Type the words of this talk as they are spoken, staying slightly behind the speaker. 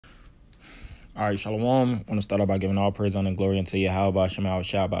All right, Shalom. I want to start off by giving all praise, honor, and glory unto Yahweh, Shema,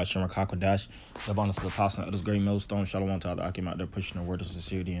 Shabbat, Shem, Kakadash, the bonus of the apostle of this great millstone. Shalom to all the Akim out there pushing the word of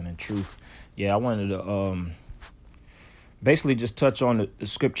sincerity and in truth. Yeah, I wanted to basically just touch on the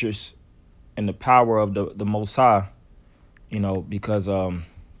scriptures and the power of the Most High, because I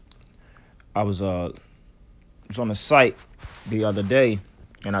was on a site the other day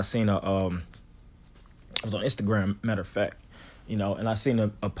and I seen I was on Instagram, matter of fact, and I seen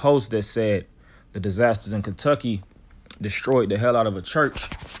a post that said the disasters in Kentucky destroyed the hell out of a church,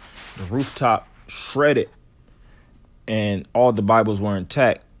 the rooftop shredded, and all the Bibles were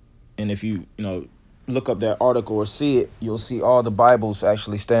intact. And if you look up that article or see it, you'll see all the Bibles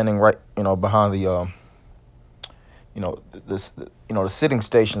actually standing right behind the the sitting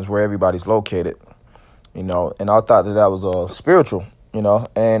stations where everybody's located. And I thought that was spiritual,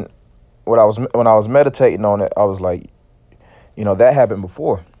 and when I was meditating on it, I was like, that happened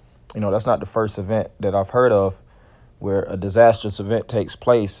before. That's not the first event that I've heard of where a disastrous event takes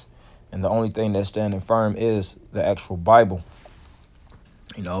place and the only thing that's standing firm is the actual Bible.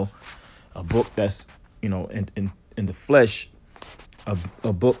 A book that's, in the flesh,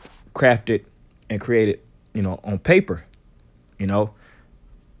 a book crafted and created, on paper,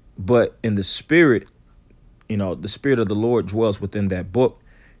 but in the spirit, the spirit of the Lord dwells within that book,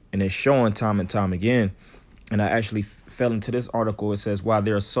 and it's showing time and time again. And I actually fell into this article. It says, while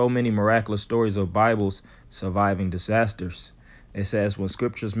there are so many miraculous stories of Bibles surviving disasters, it says, when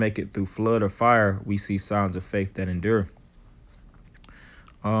scriptures make it through flood or fire, we see signs of faith that endure.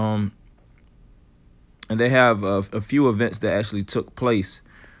 And they have a few events that actually took place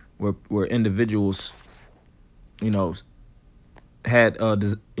where individuals, had,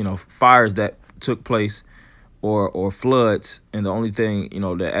 fires that took place or floods, and the only thing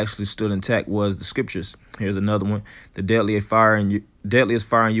that actually stood intact was the scriptures. Here's another one: the deadliest fire in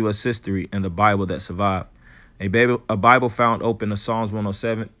U.S. history, and the Bible that survived. A Bible found open to Psalms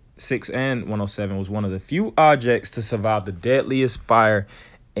 107, 6 and 107 was one of the few objects to survive the deadliest fire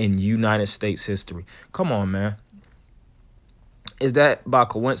in United States history. Come on, man. Is that by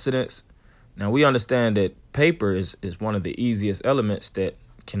coincidence? Now, we understand that paper is one of the easiest elements that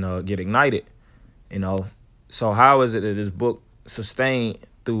can get ignited, So how is it that this book sustained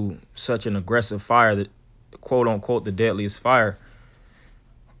through such an aggressive fire, that quote unquote the deadliest fire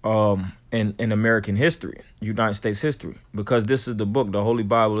in American history, United States history? Because this is the book, the Holy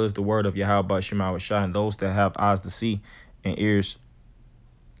Bible is the word of Yahweh Shema, and those that have eyes to see and ears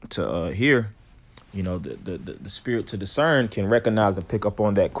to hear, the spirit to discern can recognize and pick up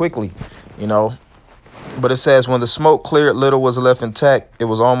on that quickly, But it says, when the smoke cleared, little was left intact. It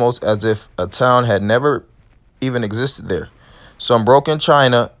was almost as if a town had never even existed there. Some broken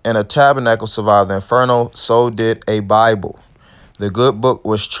china and a tabernacle survived the inferno, so did a Bible. The good book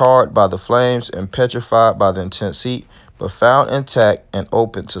was charred by the flames and petrified by the intense heat, but found intact and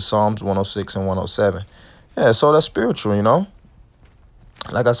open to Psalms 106 and 107. Yeah, so that's spiritual,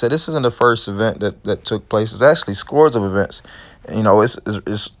 Like I said, this isn't the first event that took place. It's actually scores of events.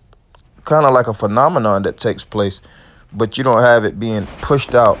 It's kind of like a phenomenon that takes place, but you don't have it being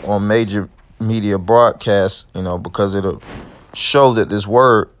pushed out on major media broadcasts, because it'll show that this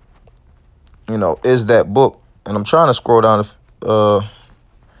word, is that book. And I'm trying to scroll down, because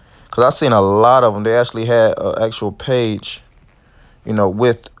I've seen a lot of them. They actually had an actual page,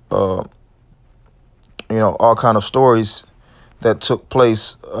 with, all kind of stories that took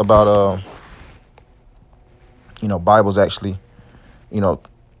place about, Bibles actually,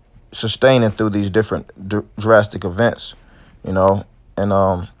 sustaining through these different drastic events, and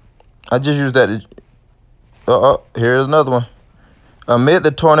I just used that. Here's another one. Amid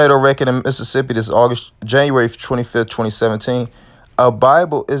the tornado wrecking in Mississippi this January 25th, 2017, a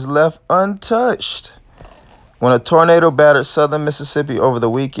Bible is left untouched. When a tornado battered southern Mississippi over the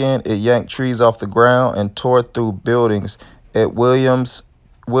weekend, it yanked trees off the ground and tore through buildings at William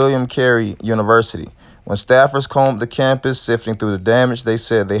Carey University. When staffers combed the campus, sifting through the damage, they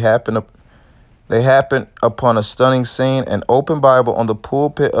said they happened upon a stunning scene: an open Bible on the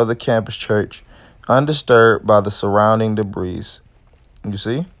pulpit of the campus church, undisturbed by the surrounding debris. You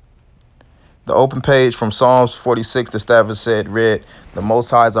see? The open page from Psalms 46, the staffers read, "The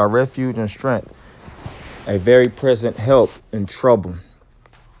Most High is our refuge and strength, a very present help in trouble."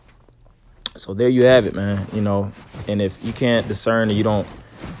 So there you have it, man. And if you can't discern and you don't,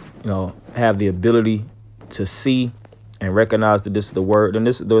 have the ability to see and recognize that this is the word, then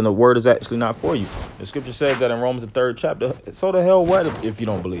the word is actually not for you. The scripture says that in Romans, the 3rd chapter. So the hell what if you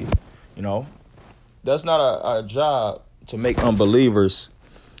don't believe? That's not our job to make unbelievers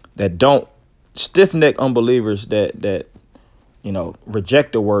that don't, stiff-necked unbelievers that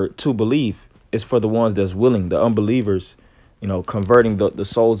reject the word to believe. it's for the ones that's willing, the unbelievers, you know, converting the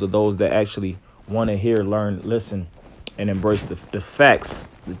souls of those that actually want to hear, learn, listen, and embrace the facts,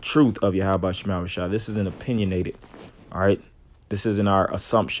 the truth of Yahweh Shema Rashah. This isn't opinionated. All right. This isn't our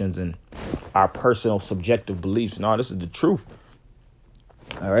assumptions and our personal subjective beliefs. No, this is the truth.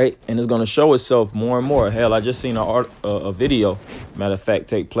 All right. And it's going to show itself more and more. Hell, I just seen a video, matter of fact,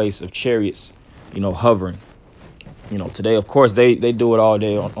 take place of chariots, you know, hovering. You know, today, of course, they do it all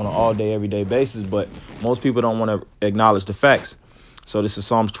day on an all day, everyday basis. But most people don't want to acknowledge the facts. So this is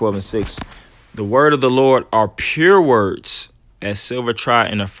Psalms 12:6. The word of the Lord are pure words, as silver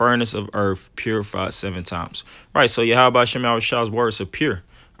tried in a furnace of earth, purified 7 times. Right. So Yahweh Shem Yahushah's words are pure.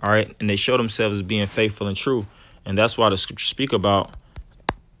 All right. And they show themselves as being faithful and true. And that's why the scriptures speak about.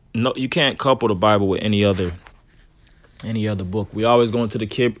 No, you can't couple the Bible with any other book. We always go into the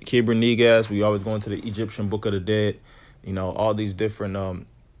Kibra Negas. We always go into the Egyptian Book of the Dead. You know, all these different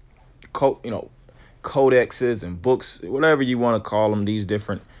codexes and books, whatever you want to call them. These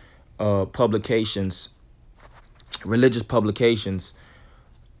different publications, religious publications.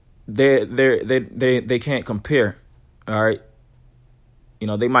 They can't compare. All right. You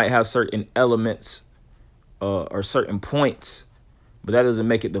know, they might have certain elements or certain points, but that doesn't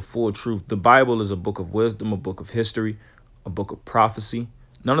make it the full truth. The Bible is a book of wisdom, a book of history, a book of prophecy.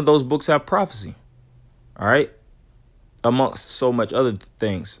 None of those books have prophecy. All right. Amongst so much other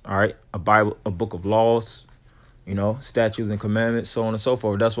things. All right. A Bible, a book of laws, you know, statutes and commandments, so on and so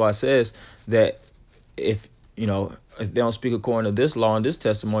forth. That's why it says that if they don't speak according to this law and this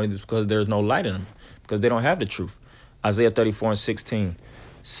testimony, it's because there's no light in them, because they don't have the truth. Isaiah 34:16.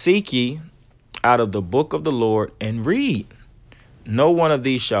 Seek ye out of the book of the Lord and read. No one of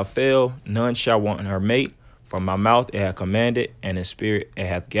these shall fail, none shall want her mate. From my mouth it hath commanded, and in spirit it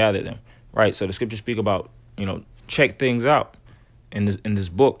hath gathered them. Right. So the scriptures speak about, you know, check things out in this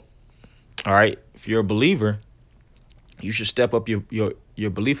book. All right. If you're a believer, you should step up your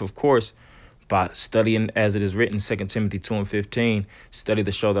belief, of course, by studying as it is written, 2 Timothy 2:15. Study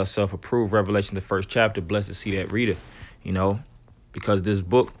to show thyself approved. Revelation, the 1st chapter. Blessed is he that readeth. You know, because this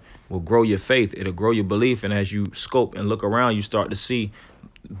book will grow your faith. It'll grow your belief. And as you scope and look around, you start to see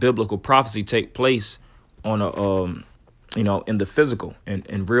biblical prophecy take place on in the physical and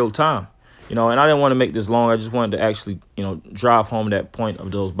in real time. You know, and I didn't want to make this long. I just wanted to actually, you know, drive home that point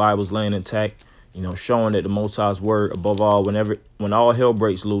of those Bibles laying intact, you know, showing that the Most High's word above all, when all hell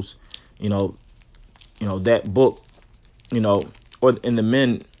breaks loose, you know, that book, you know, or in the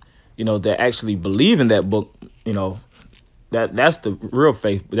men, you know, that actually believe in that book, you know, that's the real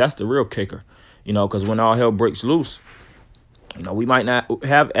faith. But that's the real kicker, you know, because when all hell breaks loose, you know, we might not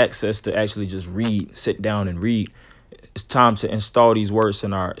have access to actually just read, sit down and read. It's time to install these words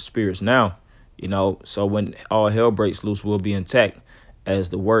in our spirits now, you know, so when all hell breaks loose, we'll be intact, as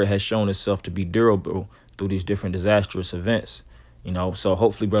the word has shown itself to be durable through these different disastrous events, you know. So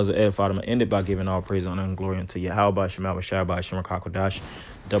hopefully, brother edified. I'm going to end it by giving all praise, honor, and glory unto Yahweh, Shema, Shabbat, Shema, Kakodash,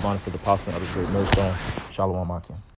 double honor to the apostle and other great millstone. Shalom, Akim.